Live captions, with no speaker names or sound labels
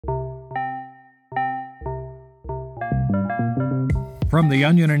From The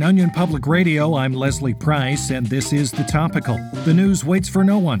Onion and Onion Public Radio, I'm Leslie Price, and this is The Topical. The news waits for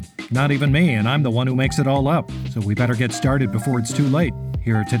no one, not even me, and I'm the one who makes it all up. So we better get started before it's too late.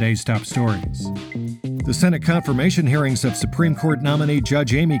 Here are today's top stories. The Senate confirmation hearings of Supreme Court nominee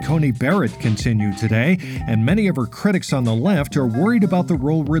Judge Amy Coney Barrett continue today, and many of her critics on the left are worried about the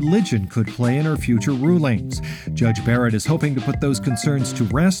role religion could play in her future rulings. Judge Barrett is hoping to put those concerns to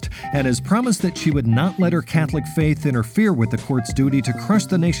rest and has promised that she would not let her Catholic faith interfere with the court's duty to crush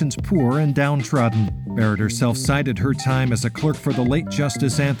the nation's poor and downtrodden. Barrett herself cited her time as a clerk for the late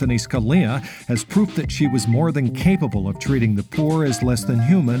Justice Anthony Scalia as proof that she was more than capable of treating the poor as less than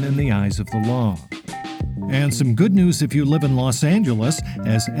human in the eyes of the law. And some good news if you live in Los Angeles,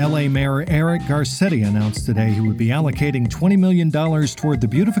 as LA Mayor Eric Garcetti announced today he would be allocating $20 million toward the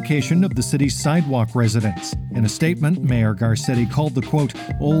beautification of the city's sidewalk residents. In a statement, Mayor Garcetti called the, quote,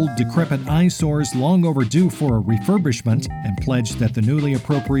 old, decrepit eyesores long overdue for a refurbishment and pledged that the newly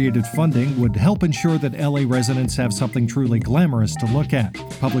appropriated funding would help ensure that LA residents have something truly glamorous to look at.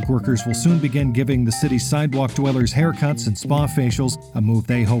 Public workers will soon begin giving the city's sidewalk dwellers haircuts and spa facials, a move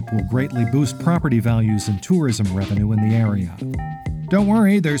they hope will greatly boost property values and tourism revenue in the area. Don't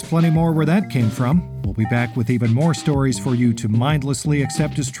worry, there's plenty more where that came from. We'll be back with even more stories for you to mindlessly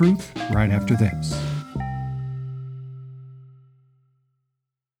accept as truth right after this.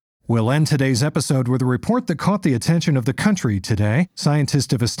 We'll end today's episode with a report that caught the attention of the country today.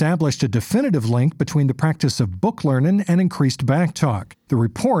 Scientists have established a definitive link between the practice of book learning and increased backtalk. The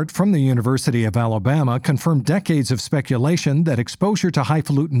report from the University of Alabama confirmed decades of speculation that exposure to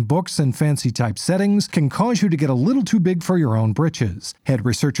highfalutin books and fancy-type settings can cause you to get a little too big for your own britches. Head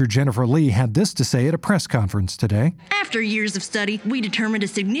researcher Jennifer Lee had this to say at a press conference today. After years of study, we determined a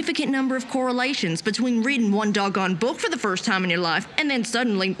significant number of correlations between reading one doggone book for the first time in your life and then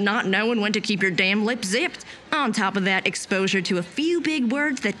suddenly not knowing when to keep your damn lips zipped. On top of that, exposure to a few big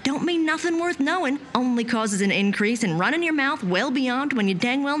words that don't mean nothing worth knowing only causes an increase in running your mouth well beyond when you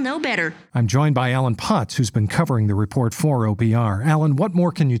dang well know better. I'm joined by Alan Potts, who's been covering the report for OPR. Alan, what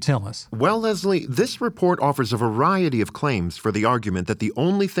more can you tell us? Well, Leslie, this report offers a variety of claims for the argument that the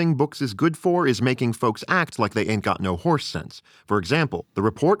only thing books is good for is making folks act like they ain't got no horse sense. For example, the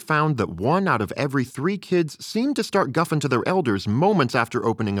report found that 1 out of every 3 kids seemed to start guffing to their elders moments after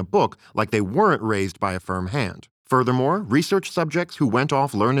opening a book, like they weren't raised by a firm hand. Furthermore, research subjects who went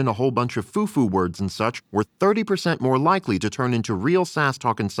off learning a whole bunch of foo-foo words and such were 30% more likely to turn into real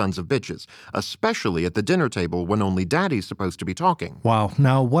sass-talking sons of bitches, especially at the dinner table when only daddy's supposed to be talking. Wow.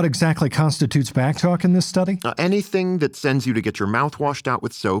 Now, what exactly constitutes backtalk in this study? Anything that sends you to get your mouth washed out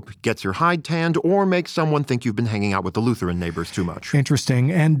with soap, gets your hide tanned, or makes someone think you've been hanging out with the Lutheran neighbors too much.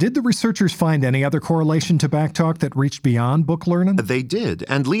 Interesting. And did the researchers find any other correlation to backtalk that reached beyond book learning? They did,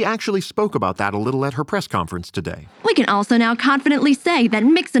 and Lee actually spoke about that a little at her press conference today. We can also now confidently say that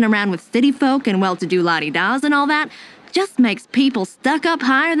mixing around with city folk and well-to-do la-di-das and all that just makes people stuck up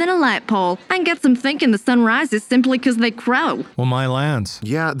higher than a light pole and gets them thinking the sun rises simply because they crow. Well, my lands.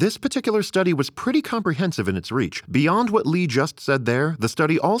 Yeah, this particular study was pretty comprehensive in its reach. Beyond what Lee just said there, the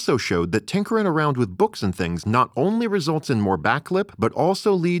study also showed that tinkering around with books and things not only results in more backlip, but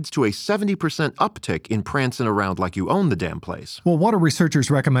also leads to a 70% uptick in prancing around like you own the damn place. Well, what are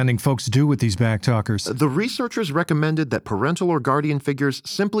researchers recommending folks do with these backtalkers? The researchers recommended that parental or guardian figures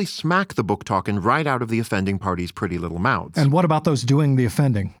simply smack the book talking right out of the offending party's pretty little mouths. And what about those doing the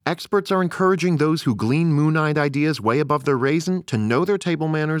offending? Experts are encouraging those who glean moon-eyed ideas way above their raisin to know their table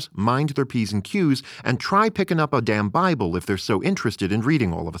manners, mind their P's and Q's, and try picking up a damn Bible if they're so interested in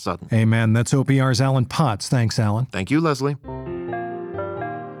reading all of a sudden. Amen. That's OPR's Alan Potts. Thanks, Alan. Thank you, Leslie.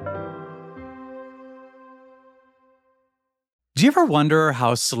 Do you ever wonder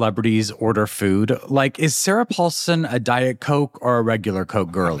how celebrities order food? Like, is Sarah Paulson a Diet Coke or a regular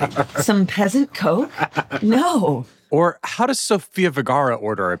Coke girlie? Some peasant Coke? No. Or how does Sofia Vergara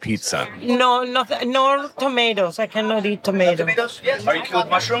order a pizza? No, nothing. No tomatoes. I cannot eat tomatoes. Tomatoes? Yes. Are you cool with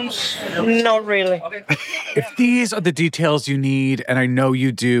mushrooms? Not really. If these are the details you need, and I know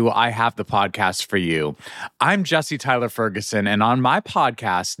you do, I have the podcast for you. I'm Jesse Tyler Ferguson, and on my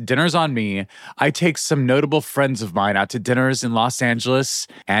podcast, Dinners on Me, I take some notable friends of mine out to dinners in Los Angeles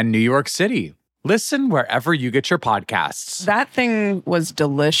and New York City. Listen wherever you get your podcasts. That thing was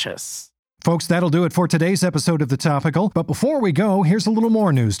delicious. Folks, that'll do it for today's episode of The Topical. But before we go, here's a little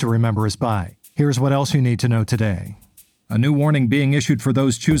more news to remember us by. Here's what else you need to know today. A new warning being issued for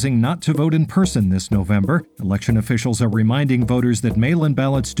those choosing not to vote in person this November. Election officials are reminding voters that mail-in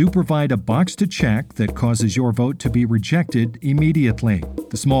ballots do provide a box to check that causes your vote to be rejected immediately.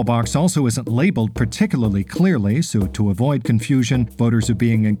 The small box also isn't labeled particularly clearly, so to avoid confusion, voters are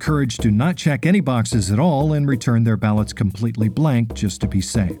being encouraged to not check any boxes at all and return their ballots completely blank just to be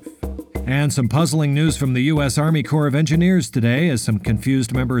safe. And some puzzling news from the U.S. Army Corps of Engineers today, as some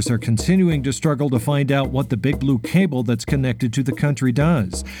confused members are continuing to struggle to find out what the big blue cable that's connected to the country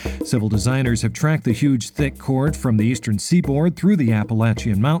does. Civil designers have tracked the huge, thick cord from the eastern seaboard through the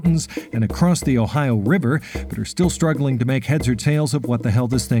Appalachian Mountains and across the Ohio River, but are still struggling to make heads or tails of what the hell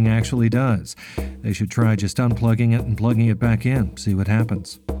this thing actually does. They should try just unplugging it and plugging it back in, see what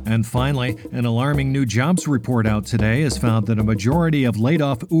happens. And finally, an alarming new jobs report out today has found that a majority of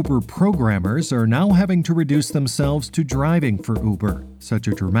laid-off Uber programmers are now having to reduce themselves to driving for Uber. Such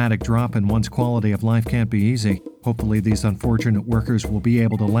a dramatic drop in one's quality of life can't be easy. Hopefully these unfortunate workers will be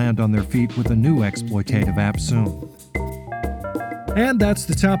able to land on their feet with a new exploitative app soon. And that's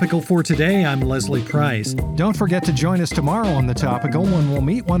The Topical for today. I'm Leslie Price. Don't forget to join us tomorrow on The Topical when we'll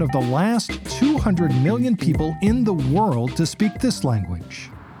meet one of the last 200 million people in the world to speak this language.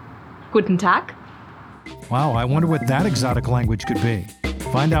 Guten Tag. Wow, I wonder what that exotic language could be.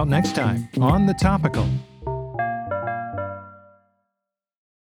 Find out next time on The Topical.